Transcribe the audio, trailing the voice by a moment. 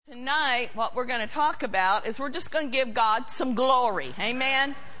tonight, what we're going to talk about is we're just going to give God some glory.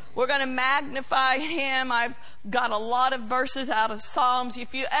 Amen. We're going to magnify Him. I've got a lot of verses out of Psalms.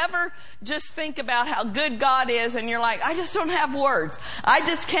 If you ever just think about how good God is and you're like, I just don't have words. I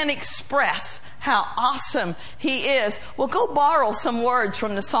just can't express how awesome He is. Well, go borrow some words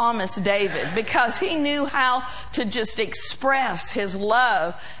from the psalmist David, because he knew how to just express his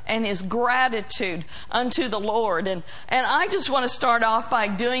love and his gratitude unto the Lord. And I just want to start off by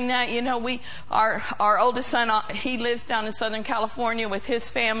doing that. You know, our oldest son, he lives down in Southern California with his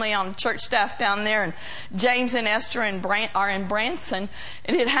family on church staff down there, and James and Esther are in Branson.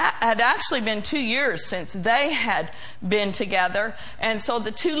 And it had actually been 2 years since they had been together. And so the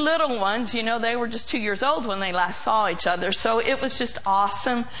two little ones, you know, they were just 2 years old when they last saw each other. So it was just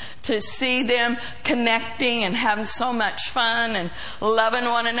awesome to see them connecting and having so much fun and loving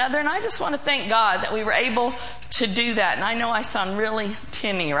one another. And I just want to thank God that we were able to do that. And I know I sound really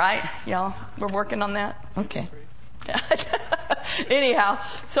tinny, right? Y'all, we're working on that? Okay. Anyhow,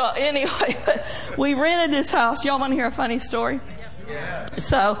 we rented this house. Y'all want to hear a funny story?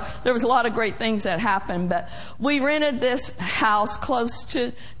 So there was a lot of great things that happened, but we rented this house close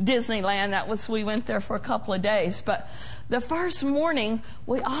to Disneyland. We went there for a couple of days. But the first morning,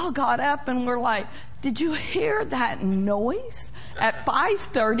 we all got up and we're like, did you hear that noise? At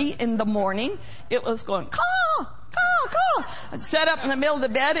 5:30 in the morning, it was going, caw, caw, caw. I sat up in the middle of the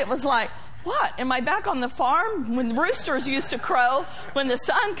bed. It was like, what? Am I back on the farm? When roosters used to crow when the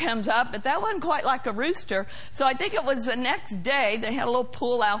sun comes up, but that wasn't quite like a rooster. So I think it was the next day. They had a little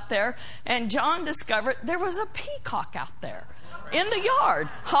pool out there, and John discovered there was a peacock out there in the yard,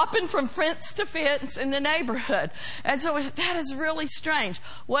 hopping from fence to fence in the neighborhood. And so that is really strange.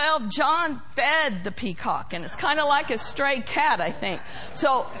 Well, John fed the peacock, and it's kind of like a stray cat, I think.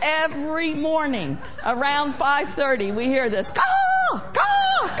 So every morning around 5:30, we hear this, caw,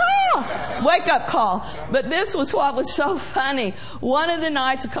 caw, caw, wake up call. But this was what was so funny. One of the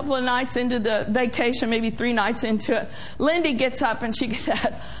nights, a couple of nights into the vacation, maybe 3 nights into it, Lindy gets up and she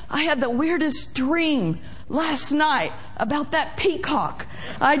said, I had the weirdest dream last night about that peacock.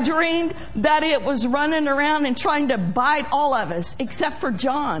 I dreamed that it was running around and trying to bite all of us except for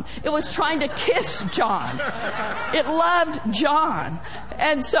John. It was trying to kiss John. It loved John.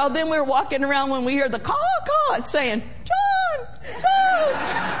 And so then we were walking around when we hear the caw, caw, it's saying, John,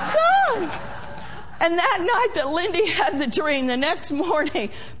 John, John. And that night that Lindy had the dream, the next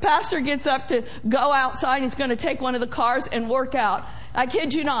morning, Pastor gets up to go outside. He's going to take one of the cars and work out. I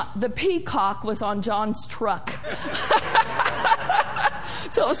kid you not, the peacock was on John's truck.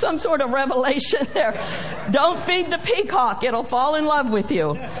 So it was some sort of revelation there. Don't feed the peacock. It'll fall in love with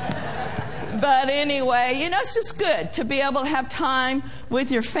you. But anyway, you know, it's just good to be able to have time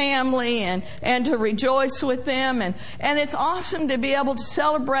with your family and to rejoice with them. And it's awesome to be able to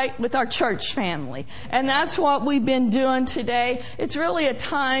celebrate with our church family. And that's what we've been doing today. It's really a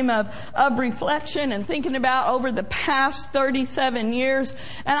time of reflection and thinking about over the past 37 years.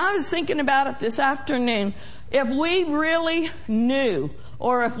 And I was thinking about it this afternoon. If we really knew,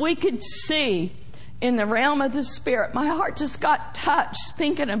 or if we could see in the realm of the Spirit, my heart just got touched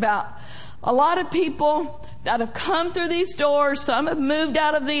thinking about a lot of people that have come through these doors. Some have moved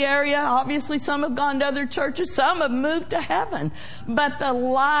out of the area. Obviously, some have gone to other churches. Some have moved to heaven. But the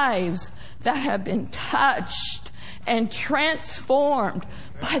lives that have been touched and transformed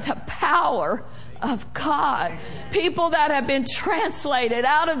by the power of God. People that have been translated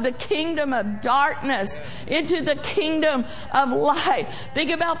out of the kingdom of darkness into the kingdom of light.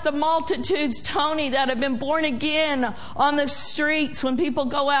 Think about the multitudes, Tony, that have been born again on the streets when people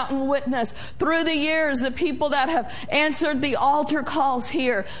go out and witness. Through the years, the people that have answered the altar calls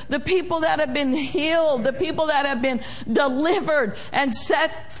here. The people that have been healed. The people that have been delivered and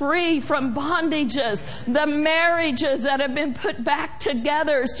set free from bondages. The marriages that have been put back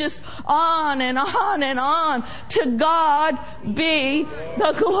together. It's just on and on and on. To God be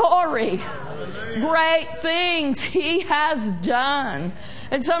the glory. Great things He has done.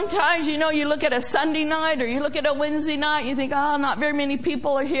 And sometimes, you know, you look at a Sunday night or you look at a Wednesday night, you think, oh, not very many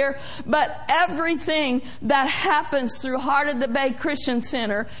people are here. But everything that happens through Heart of the Bay Christian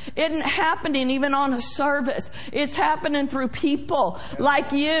Center isn't happening even on a service. It's happening through people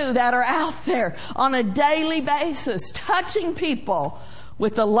like you that are out there on a daily basis, touching people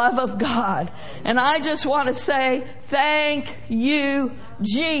with the love of God. And I just want to say thank you,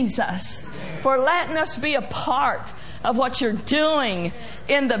 Jesus, for letting us be a part of what you're doing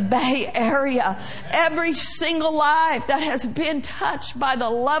in the Bay Area. Every single life that has been touched by the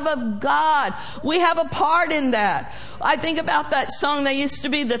love of God, we have a part in that. I think about that song that used to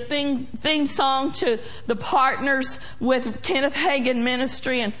be the theme song to the Partners with Kenneth Hagin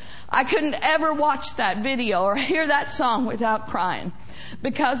Ministry, and I couldn't ever watch that video or hear that song without crying,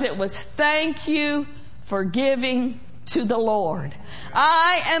 because it was thank you for giving to the Lord.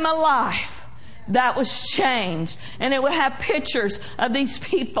 I am a life that was changed. And it would have pictures of these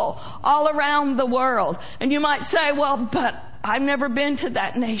people all around the world. And you might say, well, but I've never been to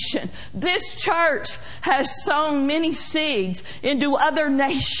that nation. This church has sown many seeds into other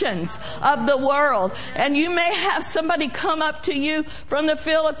nations of the world. And you may have somebody come up to you from the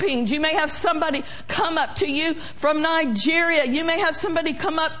Philippines. You may have somebody come up to you from Nigeria. You may have somebody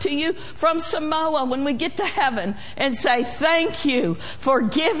come up to you from Samoa when we get to heaven and say, thank you for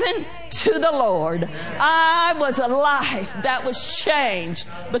giving to the Lord. I was a life that was changed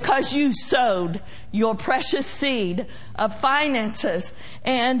because you sowed your precious seed of finances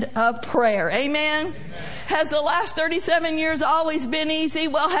and of prayer. Amen? Amen. Has the last 37 years always been easy?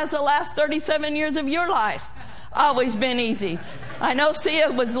 Well, has the last 37 years of your life always been easy? I know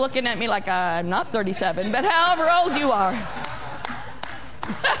Sia was looking at me like I'm not 37, but however old you are.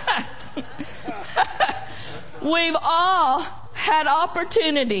 We've all had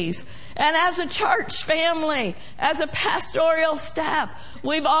opportunities. And as a church family, as a pastoral staff,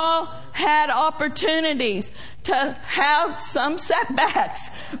 we've all had opportunities to have some setbacks.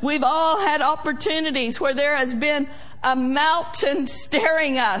 We've all had opportunities where there has been a mountain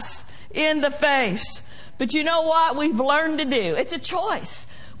staring us in the face. But you know what we've learned to do? It's a choice.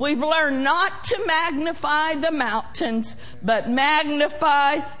 We've learned not to magnify the mountains, but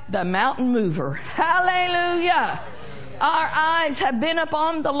magnify the mountain mover. Hallelujah. Our eyes have been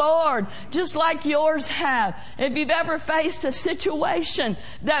upon the Lord, just like yours have. If you've ever faced a situation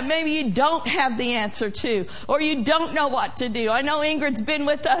that maybe you don't have the answer to, or you don't know what to do. I know Ingrid's been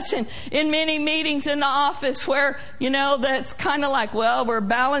with us in many meetings in the office where, that's kind of like, well, we're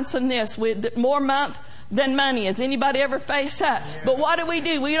balancing this with more month than money. Has anybody ever faced that? But what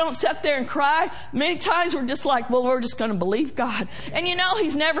do? We don't sit there and cry. Many times we're just like, well, we're just going to believe God. And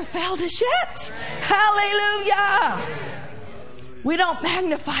He's never failed us yet. Hallelujah. We don't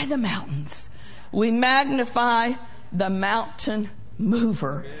magnify the mountains. We magnify the mountain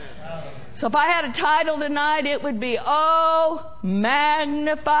mover. So if I had a title tonight, it would be, oh,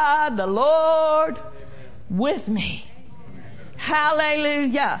 magnify the Lord with me.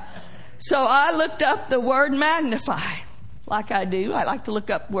 Hallelujah. So I looked up the word magnify, like I do. I like to look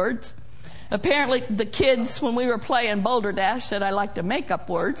up words. Apparently the kids, when we were playing Boulder Dash, said I like to make up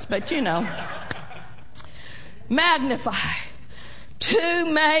words, but magnify. To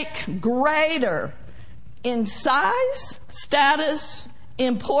make greater in size, status,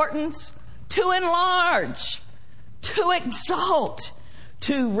 importance, to enlarge, to exalt,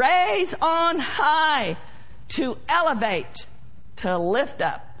 to raise on high, to elevate, to lift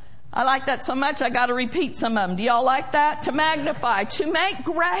up. I like that so much I got to repeat some of them. Do y'all like that? To magnify, to make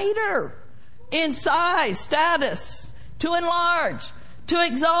greater in size, status, to enlarge, to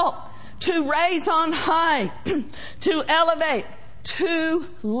exalt, to raise on high, to elevate, to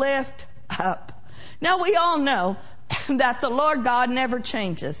lift up. Now we all know that the Lord God never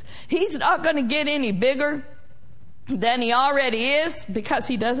changes. He's not going to get any bigger than He already is because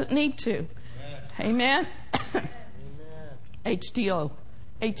He doesn't need to. Amen? Amen. HTO.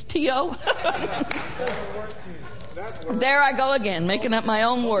 HTO. There I go again, making up my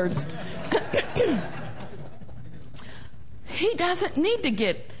own words. He doesn't need to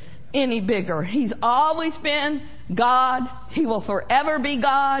get any bigger. He's always been God. He will forever be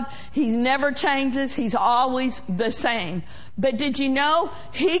God. He never changes. He's always the same. But did you know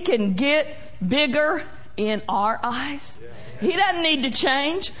He can get bigger in our eyes? He doesn't need to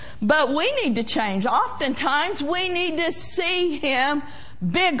change, but we need to change. Oftentimes we need to see Him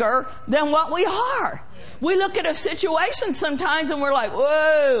bigger than what we are. We look at a situation sometimes and we're like,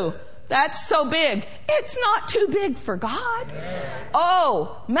 whoa, that's so big. It's not too big for God.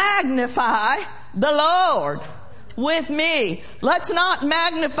 Oh, magnify the Lord with me. Let's not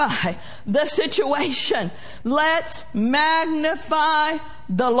magnify the situation. Let's magnify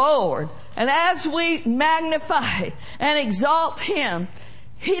the Lord. And as we magnify and exalt Him,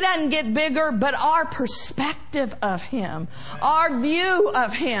 He doesn't get bigger, but our perspective of Him, our view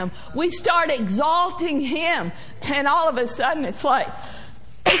of Him, we start exalting Him. And all of a sudden it's like,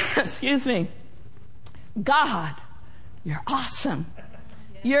 excuse me, God, You're awesome.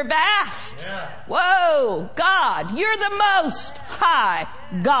 You're vast. Whoa, God, you're the most high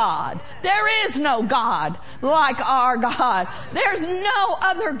God. There is no God like our God. There's no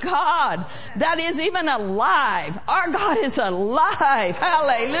other God that is even alive. Our God is alive.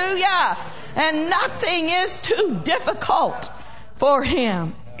 Hallelujah. And nothing is too difficult for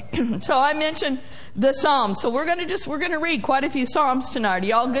Him. So I mentioned the Psalms. So we're going to read quite a few Psalms tonight. Are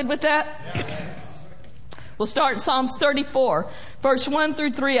y'all good with that? Yeah. We'll start Psalms 34, verse 1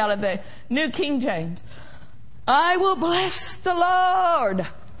 through 3 out of the New King James. I will bless the Lord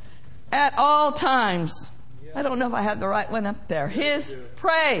at all times. I don't know if I have the right one up there. His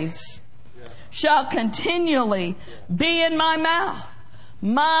praise shall continually be in my mouth.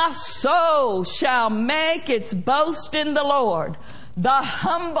 My soul shall make its boast in the Lord. The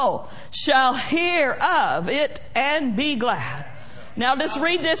humble shall hear of it and be glad. Now just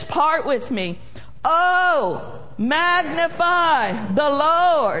read this part with me. Oh, magnify the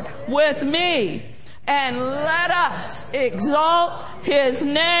Lord with me, and let us exalt His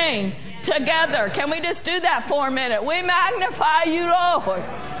name together. Can we just do that for a minute? We magnify you, Lord.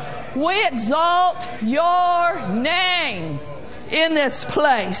 We exalt your name in this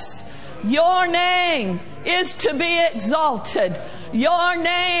place. Your name is to be exalted. Your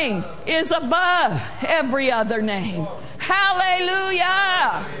name is above every other name.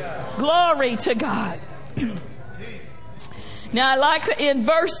 Hallelujah. Glory to God. Now I like in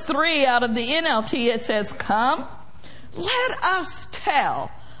verse 3 out of the NLT, it says, come, let us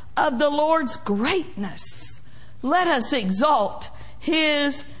tell of the Lord's greatness. Let us exalt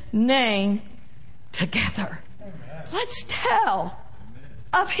His name together. Let's tell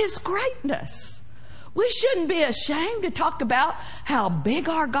of His greatness. We shouldn't be ashamed to talk about how big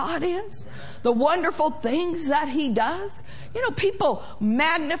our God is, the wonderful things that He does. You know, people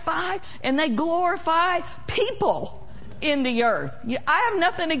magnify and they glorify people in the earth. I have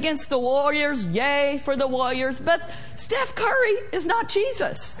nothing against the Warriors. Yay for the Warriors. But Steph Curry is not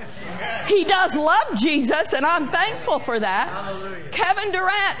Jesus. He does love Jesus, and I'm thankful for that. Hallelujah. Kevin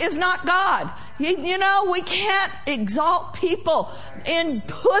Durant is not God. You know, we can't exalt people and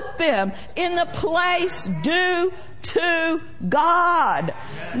put them in the place due to God.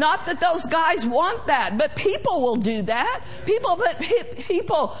 Not that those guys want that, but people will do that. People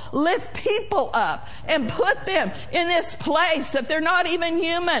lift people up and put them in this place that they're not even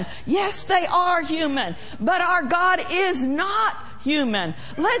human. Yes, they are human, but our God is not human.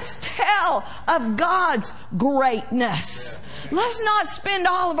 Let's tell of God's greatness. Let's not spend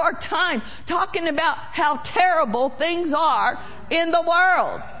all of our time talking about how terrible things are in the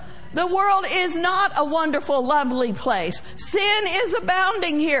world. The world is not a wonderful, lovely place. Sin is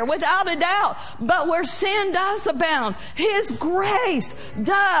abounding here, without a doubt. But where sin does abound, His grace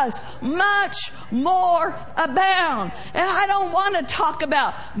does much more abound. And I don't want to talk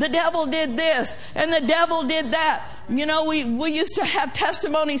about the devil did this and the devil did that. You know, we used to have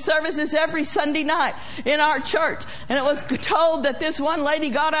testimony services every Sunday night in our church. And it was told that this one lady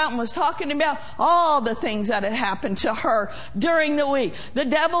got out and was talking about all the things that had happened to her during the week. The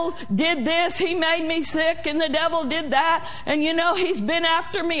devil did this. He made me sick, and the devil did that. And you know, he's been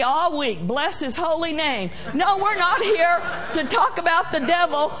after me all week. Bless His holy name. No, we're not here to talk about the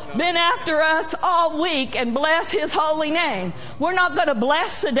devil been after us all week and bless His holy name. We're not going to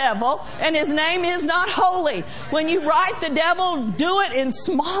bless the devil, and His name is not holy. When you write the devil, do it in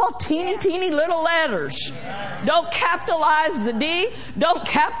small, teeny little letters. Don't capitalize the D. Don't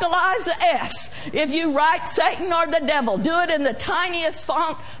capitalize the S. If you write Satan or the devil, do it in the tiniest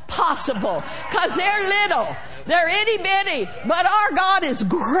font possible. Because they're little. They're itty bitty. But our God is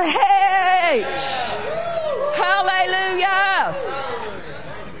great. Hallelujah.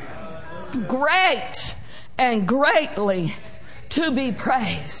 Great and greatly to be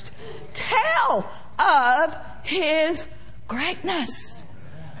praised. Tell of His greatness.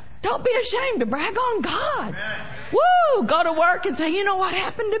 Don't be ashamed to brag on God. Woo! Go to work and say, you know what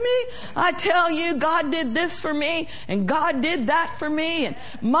happened to me? I tell you, God did this for me, and God did that for me, and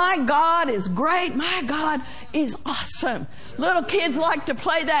my God is great. My God is awesome. Little kids like to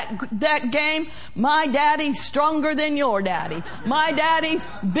play that game. My daddy's stronger than your daddy. My daddy's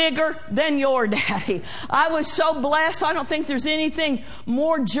bigger than your daddy. I was so blessed. I don't think there's anything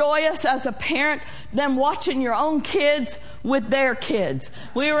more joyous as a parent than watching your own kids with their kids.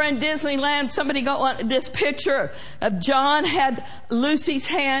 We were in Disneyland. Somebody got this picture of John had Lucy's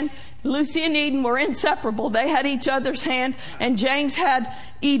hand. Lucy and Eden were inseparable. They had each other's hand, and James had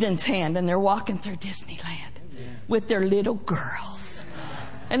Eden's hand, and they're walking through Disneyland with their little girls.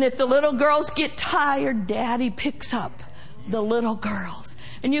 And if the little girls get tired, Daddy picks up the little girls.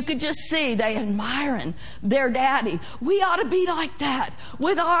 And you could just see they admiring their daddy. We ought to be like that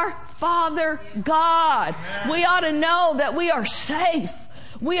with our Father God. We ought to know that we are safe.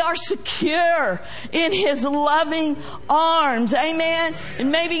 We are secure in His loving arms. Amen.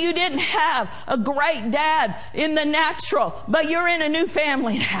 And maybe you didn't have a great dad in the natural, but you're in a new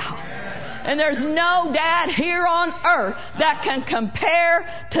family now. And there's no dad here on earth that can compare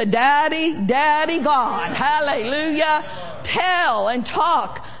to Daddy God. Hallelujah. Tell and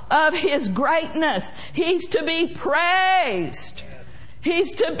talk of His greatness. He's to be praised.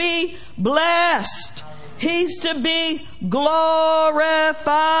 He's to be blessed. He's to be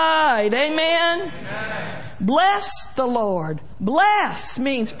glorified. Amen. Bless the Lord. Bless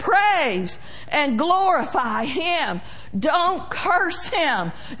means praise and glorify Him. Don't curse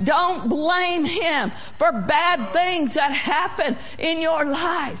Him. Don't blame Him for bad things that happen in your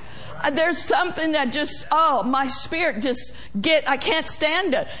life. There's something that just, my spirit I can't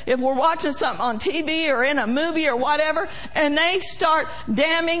stand it. If we're watching something on TV or in a movie or whatever, and they start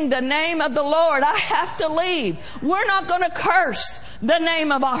damning the name of the Lord, I have to leave. We're not going to curse the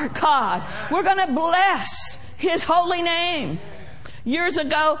name of our God. We're going to bless His holy name. Years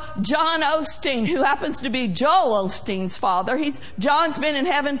ago, John Osteen, who happens to be Joel Osteen's father, John's been in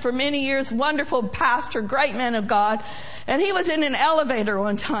heaven for many years, wonderful pastor, great man of God. And he was in an elevator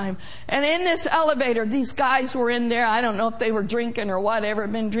one time. And in this elevator, these guys were in there. I don't know if they were drinking or whatever,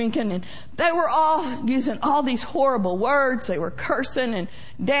 been drinking. And they were all using all these horrible words. They were cursing and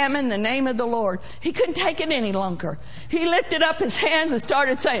damning the name of the Lord. He couldn't take it any longer. He lifted up his hands and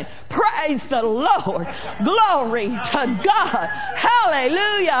started saying, "Praise the Lord. Glory to God.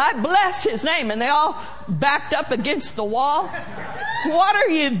 Hallelujah. I bless His name." And they all backed up against the wall. "What are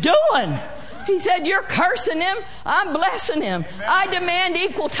you doing?" He said, "You're cursing Him. I'm blessing Him. I demand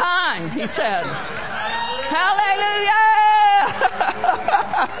equal time," he said. Hallelujah.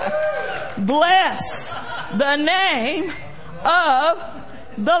 Bless the name of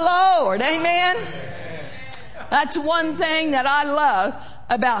the Lord. Amen. That's one thing that I love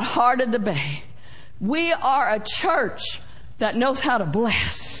about Heart of the Bay. We are a church that knows how to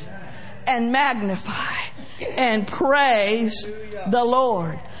bless and magnify and praise the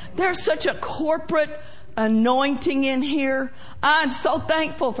Lord. There's such a corporate anointing in here. I'm so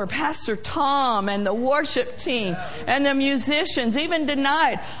thankful for Pastor Tom and the worship team and the musicians. Even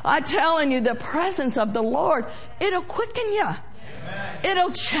tonight, I'm telling you, the presence of the Lord, it'll quicken you.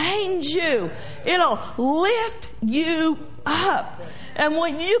 It'll change you. It'll lift you up. And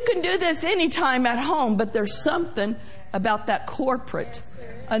when you can do this anytime at home, but there's something about that corporate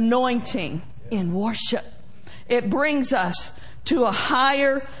anointing in worship. It brings us to a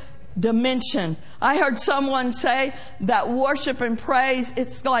higher dimension. I heard someone say that worship and praise,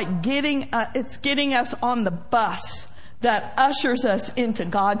 it's like getting us on the bus that ushers us into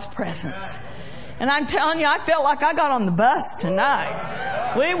God's presence. And I'm telling you, I felt like I got on the bus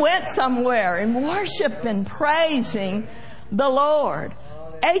tonight. We went somewhere in worship and praising the Lord.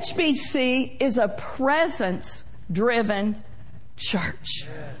 HBC is a presence-driven church.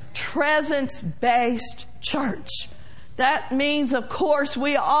 Presence-based church. That means, of course,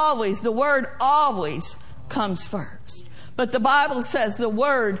 the word always comes first. But the Bible says the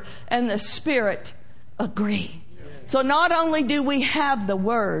Word and the Spirit agree. So not only do we have the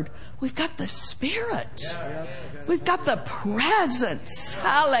Word, we've got the Spirit. We've got the presence.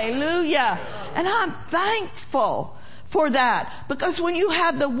 Hallelujah. And I'm thankful for that. Because when you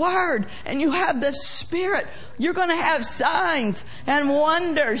have the Word and you have the Spirit, you're going to have signs and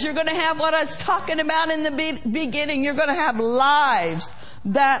wonders. You're going to have what I was talking about in the beginning. You're going to have lives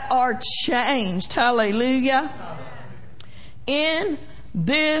that are changed. Hallelujah. In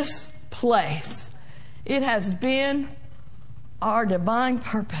this place, it has been our divine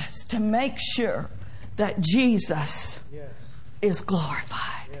purpose to make sure that Jesus is glorified.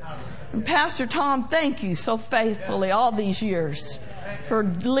 And Pastor Tom, thank you so faithfully all these years for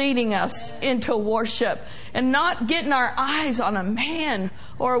leading us into worship and not getting our eyes on a man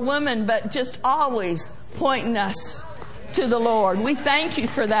or a woman, but just always pointing us to the Lord. We thank you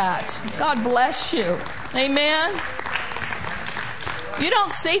for that. God bless you. Amen. You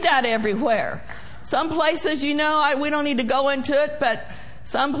don't see that everywhere. Some places, we don't need to go into it, but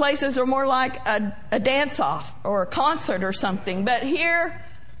some places are more like a dance-off or a concert or something. But here,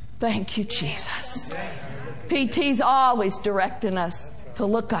 thank you, Jesus. PT's always directing us to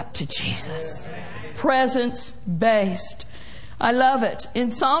look up to Jesus. Presence-based. I love it.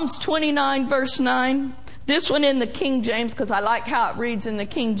 In Psalms 29, verse 9, this one in the King James, because I like how it reads in the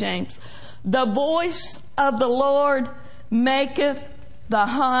King James. The voice of the Lord maketh the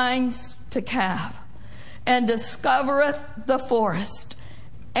hinds to calve, and discovereth the forest.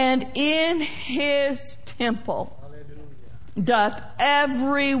 and in his temple doth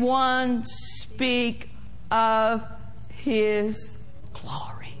everyone speak of his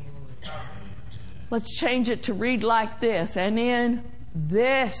glory. Let's change it to read like this. And in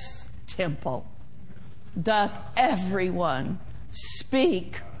this temple doth everyone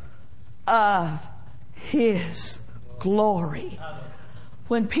speak of his glory.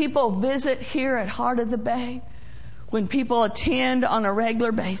 When people visit here at Heart of the Bay, when people attend on a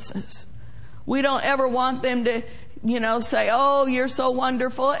regular basis, we don't ever want them to, say, oh, you're so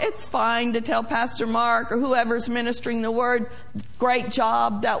wonderful. It's fine to tell Pastor Mark or whoever's ministering the word, great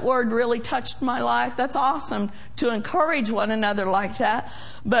job. That word really touched my life. That's awesome to encourage one another like that.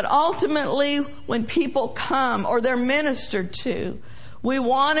 But ultimately, when people come or they're ministered to, we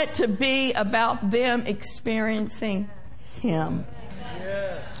want it to be about them experiencing Him.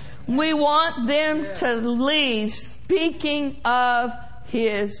 We want them to leave speaking of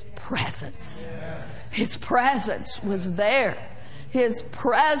His presence. His presence was there. His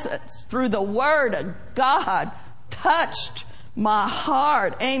presence through the Word of God touched my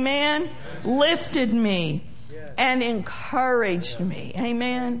heart. Amen. Lifted me and encouraged me.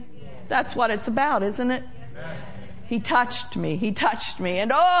 Amen. That's what it's about, isn't it? He touched me. He touched me. And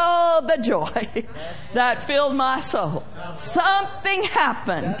oh, the joy that filled my soul. Something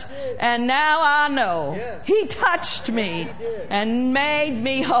happened. And now I know He touched me and made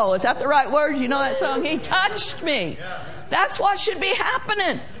me whole. Is that the right words? You know that song? He touched me. That's what should be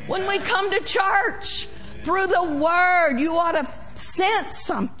happening when we come to church. Through the Word, you ought to sense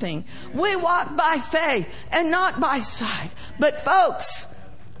something. We walk by faith and not by sight. But folks,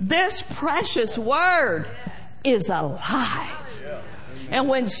 this precious Word is alive. And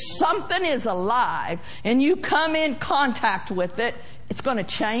when something is alive and you come in contact with it, it's going to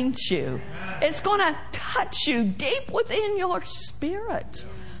change you. It's going to touch you deep within your spirit.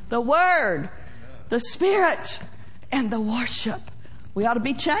 The Word, the Spirit, and the worship. We ought to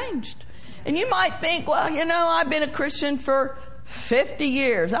be changed. And you might think, well, I've been a Christian for 50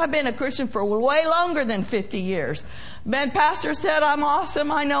 years. I've been a Christian for way longer than 50 years. Ben Pastor said I'm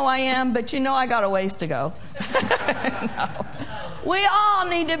awesome. I know I am, but I got a ways to go. No. We all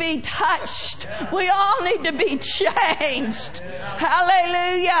need to be touched. We all need to be changed.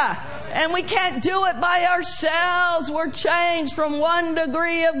 Hallelujah. And we can't do it by ourselves. We're changed from one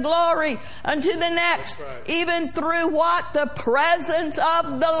degree of glory unto the next, even through what? The presence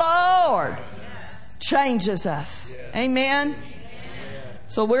of the Lord changes us. Amen.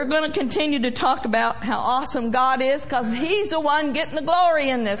 So we're going to continue to talk about how awesome God is, because He's the one getting the glory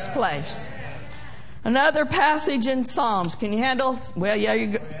in this place. Another passage in Psalms. Can you handle? Well, yeah, you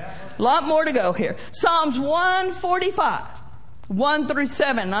got a lot more to go here. Psalms 145, 1 through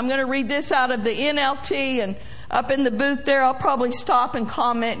 7. I'm going to read this out of the NLT, and up in the booth there, I'll probably stop and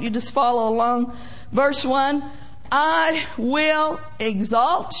comment. You just follow along. Verse 1, I will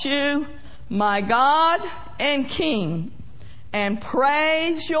exalt you, my God and King, and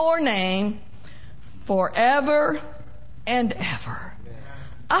praise your name forever and ever.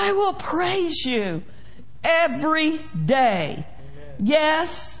 I will praise you every day.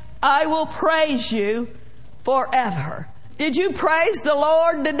 Yes, I will praise you forever. Did you praise the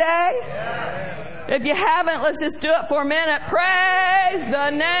Lord today? If you haven't, let's just do it for a minute. Praise the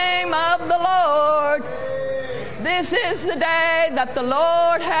name of the Lord. This is the day that the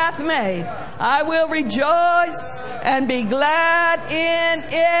Lord hath made. I will rejoice and be glad in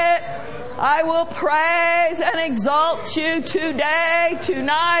it. I will praise and exalt you today,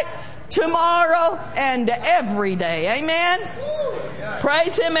 tonight, tomorrow, and every day. Amen?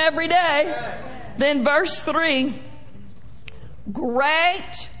 Praise Him every day. Then verse 3,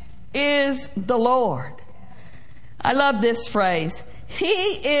 great is the Lord. I love this phrase. He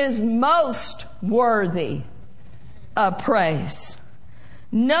is most worthy of praise.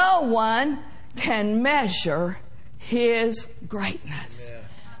 No one can measure His greatness.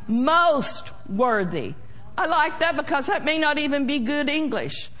 Most worthy. I like that because that may not even be good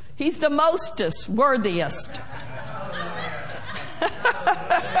English. He's the mostest, worthiest.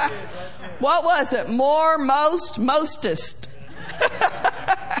 What was it? More, most, mostest.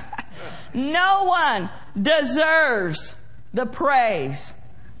 No one deserves the praise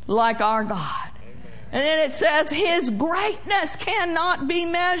like our God. And then it says His greatness cannot be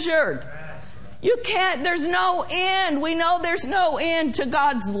measured. You can't, there's no end. We know there's no end to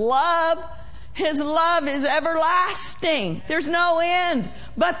God's love. His love is everlasting. There's no end.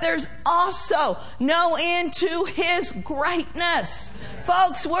 But there's also no end to His greatness.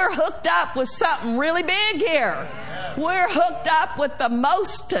 Folks, we're hooked up with something really big here. We're hooked up with the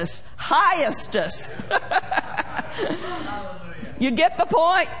mostest, highestest. You get the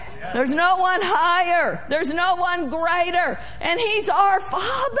point? There's no one higher. There's no one greater. And He's our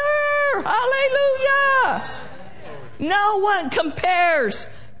Father. Hallelujah. No one compares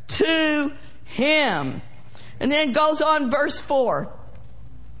to Him. And then goes on verse 4.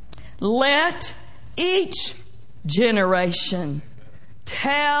 Let each generation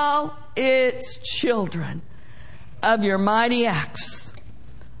tell its children of your mighty acts.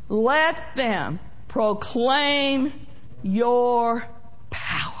 Let them proclaim your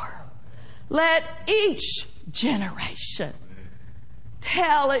power. Let each generation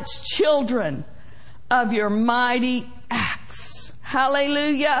tell its children of your mighty acts.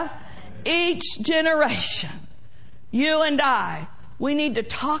 Hallelujah. Each generation, you and I, we need to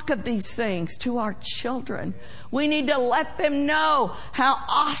talk of these things to our children. We need to let them know how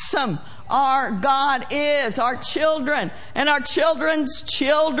awesome our God is. Our children and our children's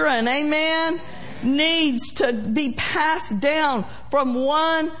children, amen, needs to be passed down from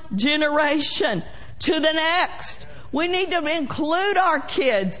one generation to the next. We need to include our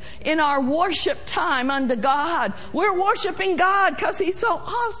kids in our worship time unto God. We're worshiping God because He's so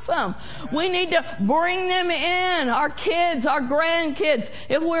awesome. We need to bring them in, our kids, our grandkids.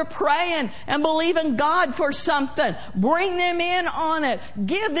 If we're praying and believing God for something, bring them in on it.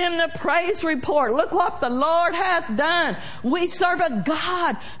 Give them the praise report. Look what the Lord hath done. We serve a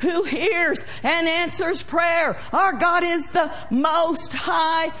God who hears and answers prayer. Our God is the Most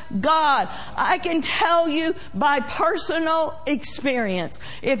High God. I can tell you by personal experience,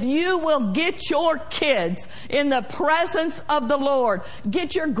 if you will get your kids in the presence of the Lord,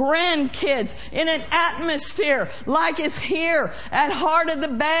 get your grandkids in an atmosphere like is here at Heart of the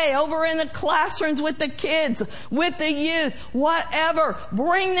Bay, over in the classrooms with the kids, with the youth, whatever,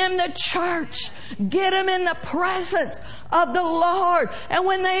 bring them to church. Get them in the presence of the Lord. And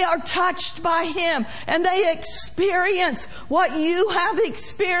when they are touched by Him and they experience what you have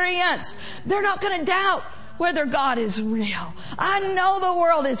experienced, they're not going to doubt whether God is real. I know the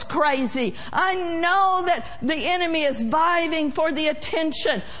world is crazy. I know that the enemy is vying for the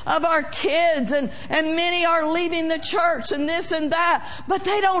attention of our kids, and many are leaving the church and this and that, but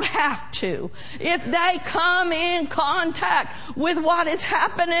they don't have to. If they come in contact with what is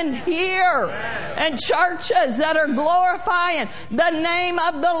happening here and churches that are glorifying the name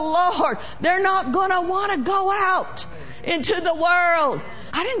of the Lord, they're not going to want to go out into the world.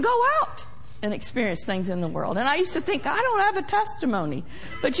 I didn't go out and experience things in the world. And I used to think, I don't have a testimony.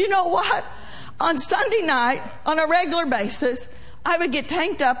 But you know what? On Sunday night, on a regular basis, I would get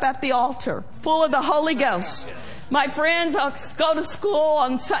tanked up at the altar, full of the Holy Ghost. My friends, I'll go to school,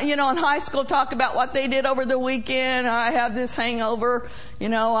 in high school, talk about what they did over the weekend. I have this hangover.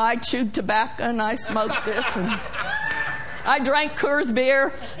 I chewed tobacco and I smoked this. And I drank Coors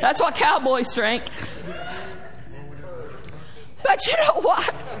beer. That's what cowboys drank. But you know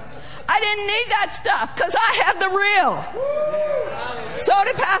what? I didn't need that stuff because I had the real. So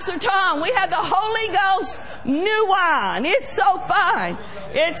did Pastor Tom. We had the Holy Ghost new wine. It's so fine.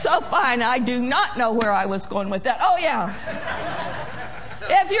 It's so fine. I do not know where I was going with that. Oh, yeah.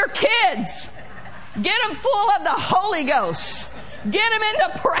 If your kids, get them full of the Holy Ghost. Get them in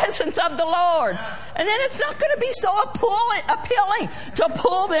the presence of the Lord. And then it's not going to be so appealing to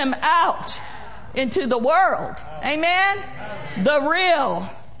pull them out into the world. Amen? The real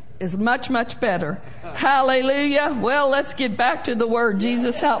is much, much better. Hallelujah. Well, let's get back to the Word.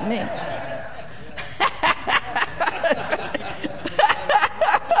 Jesus, help me.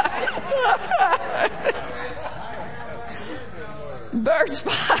 Verse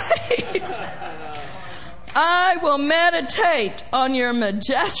 5. I will meditate on your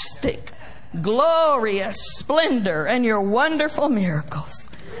majestic, glorious splendor and your wonderful miracles.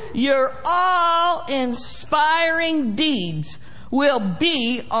 Your all-inspiring deeds will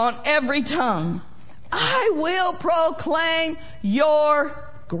be on every tongue. I will proclaim your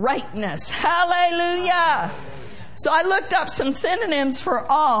greatness. Hallelujah. So I looked up some synonyms for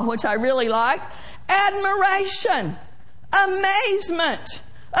awe, which I really liked. Admiration, amazement,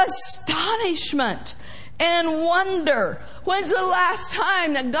 astonishment, and wonder. When's the last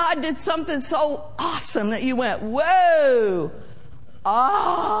time that God did something so awesome that you went, whoa?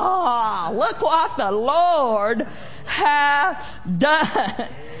 Look what the Lord hath done.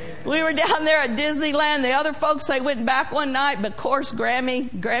 We were down there at Disneyland. The other folks, they went back one night, but of course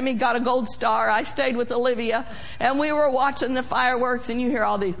Grammy got a gold star. I stayed with Olivia, and we were watching the fireworks, and you hear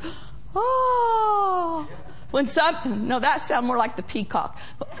all these, when something, no, that sounded more like the peacock.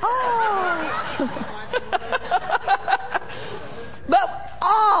 But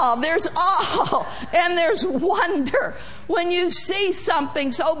awe. There's awe and there's wonder when you see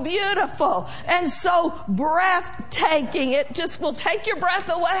something so beautiful and so breathtaking. It just will take your breath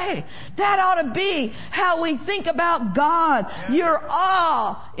away. That ought to be how we think about God. Your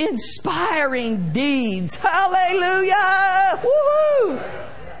awe-inspiring deeds. Hallelujah! Woo-hoo!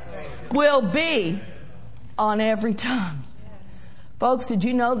 Will be on every tongue. Folks, did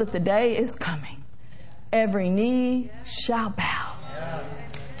you know that the day is coming? Every knee shall bow.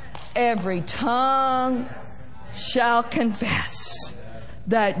 Every tongue shall confess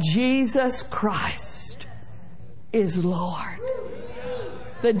that Jesus Christ is Lord.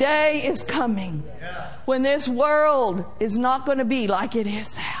 The day is coming when this world is not going to be like it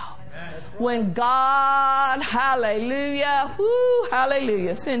is now. When God, hallelujah,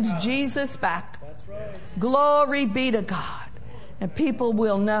 hallelujah, sends Jesus back. Glory be to God. And people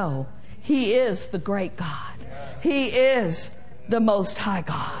will know He is the great God. He is the Most High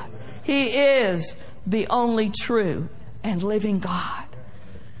God. He is the only true and living God.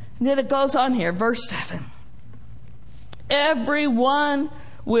 And then it goes on here, verse 7. Everyone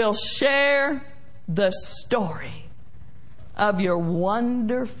will share the story of your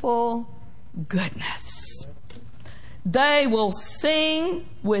wonderful goodness. They will sing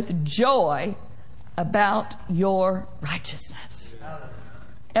with joy about your righteousness.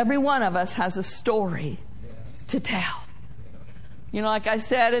 Every one of us has a story to tell. You know, like I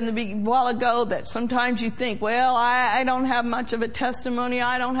said a while ago, that sometimes you think, well, I don't have much of a testimony.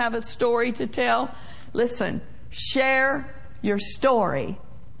 I don't have a story to tell. Listen, share your story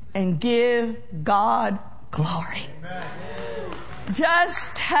and give God glory. Amen.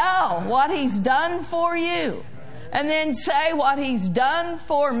 Just tell what He's done for you. And then say, what He's done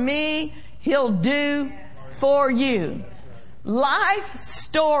for me, He'll do for you. Life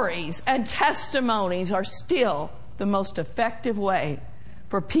stories and testimonies are still the most effective way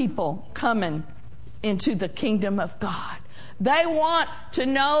for people coming into the kingdom of God. They want to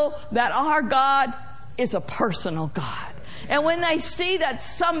know that our God is a personal God. And when they see that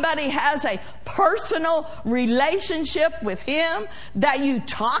somebody has a personal relationship with Him, that you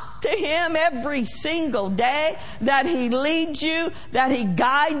talk to Him every single day, that He leads you, that He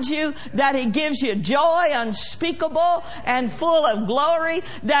guides you, that He gives you joy unspeakable and full of glory,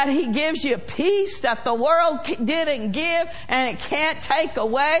 that He gives you peace that the world didn't give and it can't take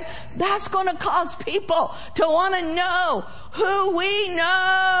away, that's going to cause people to want to know who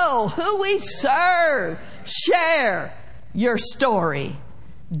we serve. Share your story.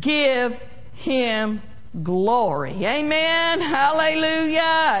 Give Him glory. Amen.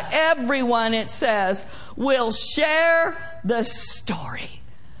 Hallelujah. Everyone, it says, will share the story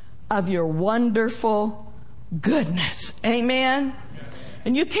of your wonderful goodness. Amen.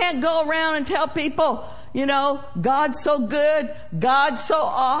 And you can't go around and tell people, you know, God's so good, God's so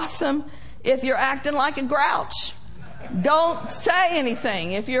awesome, if you're acting like a grouch. Don't say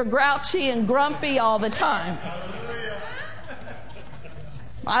anything if you're grouchy and grumpy all the time.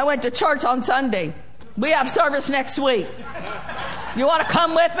 I went to church on Sunday. We have service next week. You want to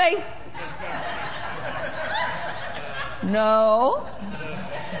come with me? No.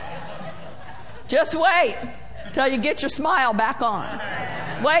 Just wait till you get your smile back on.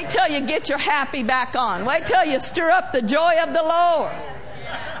 Wait till you get your happy back on. Wait till you stir up the joy of the Lord.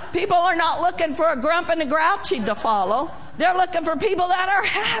 People are not looking for a grump and a grouchy to follow. They're looking for people that are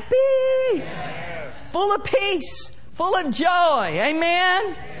happy, full of peace, full of joy.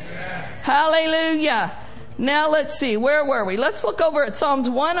 Amen? Hallelujah. Now let's see. Where were we? Let's look over at Psalms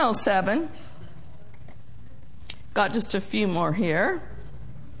 107. Got just a few more here.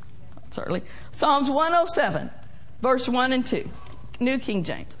 Certainly. Psalms 107, verse 1 and 2. New King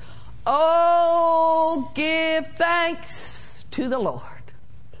James. Oh, give thanks to the Lord,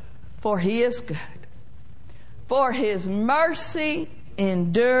 for He is good. For His mercy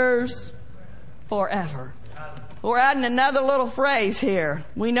endures forever. We're adding another little phrase here.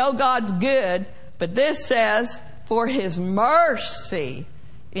 We know God's good, but this says, for His mercy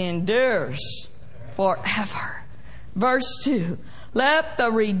endures forever. Verse 2. Let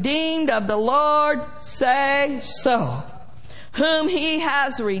the redeemed of the Lord say so, whom He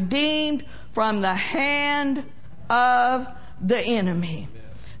has redeemed from the hand of the enemy.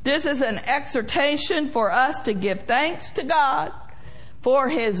 This is an exhortation for us to give thanks to God, for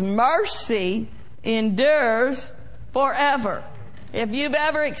His mercy endures forever. If you've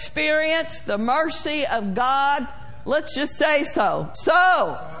ever experienced the mercy of God, let's just say so.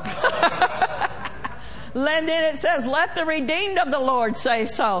 So. And then it says, let the redeemed of the Lord say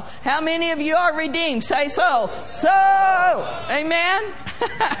so. How many of you are redeemed? Say so. So. Amen.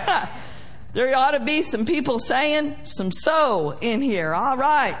 There ought to be some people saying some so in here. All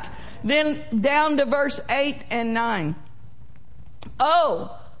right. Then down to verse 8 and 9.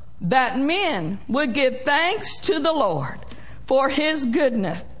 Oh, that men would give thanks to the Lord for His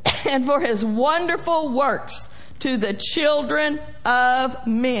goodness and for His wonderful works to the children of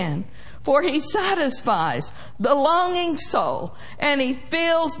men. For He satisfies the longing soul, and He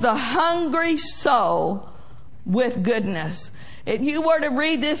fills the hungry soul with goodness. If you were to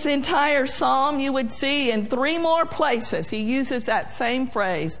read this entire psalm, you would see in 3 more places He uses that same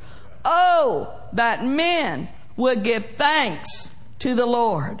phrase. Oh, that men would give thanks to the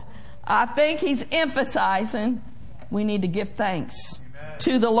Lord. I think He's emphasizing we need to give thanks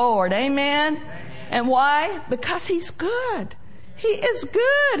to the Lord. Amen? And why? Because He's good. He is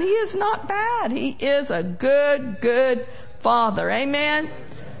good. He is not bad. He is a good Father. Amen?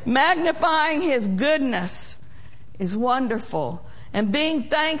 Magnifying His goodness is wonderful. And being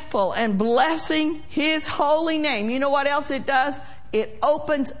thankful and blessing His holy name. You know what else it does? It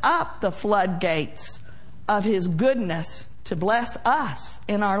opens up the floodgates of His goodness to bless us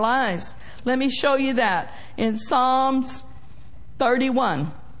in our lives. Let me show you that in Psalms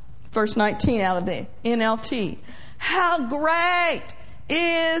 31, verse 19 out of the NLT. How great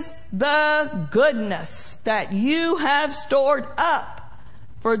is the goodness that you have stored up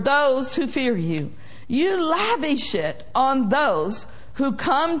for those who fear you. You lavish it on those who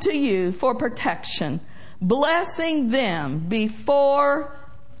come to you for protection, blessing them before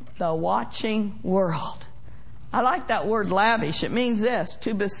the watching world. I like that word lavish. It means this: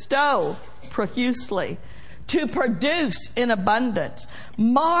 to bestow profusely, to produce in abundance,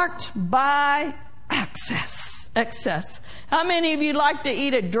 marked by excess. How many of you like to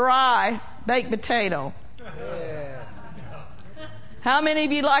eat a dry baked potato? Yeah. How many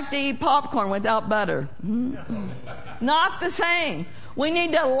of you like to eat popcorn without butter? Not the same. We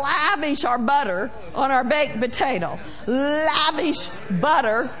need to lavish our butter on our baked potato. Lavish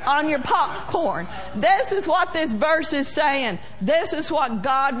butter on your popcorn. This is what this verse is saying. This is what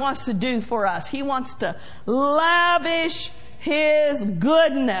God wants to do for us. He wants to lavish His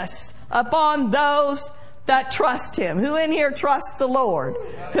goodness upon those that trust Him. Who in here trusts the Lord?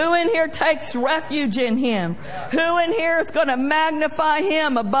 Who in here takes refuge in Him? Who in here is going to magnify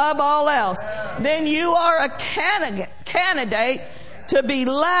Him above all else? Then you are a candidate to be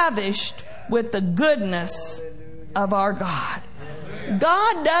lavished with the goodness of our God.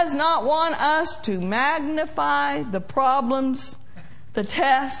 God does not want us to magnify the problems, the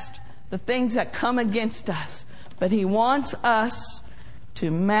tests, the things that come against us, but He wants us to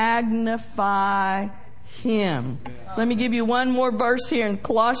magnify Him. Let me give you one more verse here in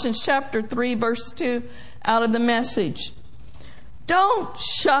Colossians chapter 3, verse 2 out of the Message. Don't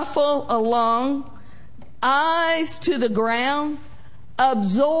shuffle along, eyes to the ground,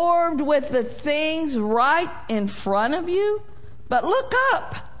 absorbed with the things right in front of you, but look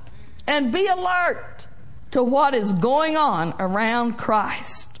up and be alert to what is going on around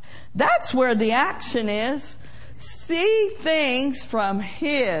Christ. That's where the action is. See things from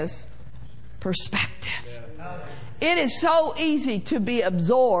His perspective. It is so easy to be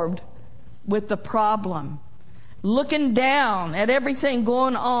absorbed with the problem, looking down at everything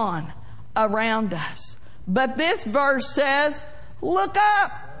going on around us. But this verse says, look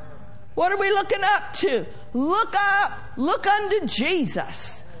up. What are we looking up to? Look up. Look unto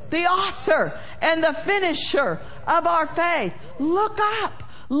Jesus, the author and the finisher of our faith. Look up.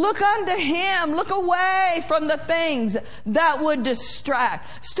 Look unto Him. Look away from the things that would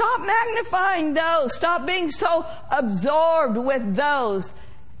distract. Stop magnifying those. Stop being so absorbed with those.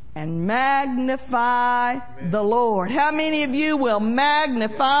 And magnify the Lord. How many of you will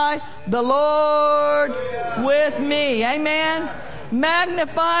magnify the Lord with me? Amen.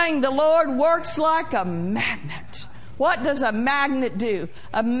 Magnifying the Lord works like a magnet. What does a magnet do?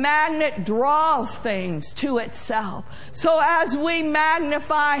 A magnet draws things to itself. So as we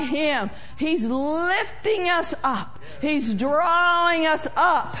magnify Him, He's lifting us up. He's drawing us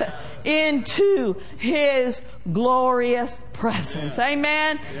up into His glorious presence.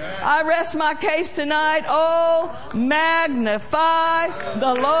 Amen. I rest my case tonight. Oh, magnify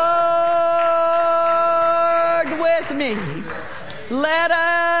the Lord with me. Let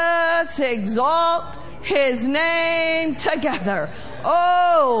us exalt His name together.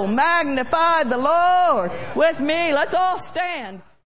 Oh, magnify the Lord with me. Let's all stand.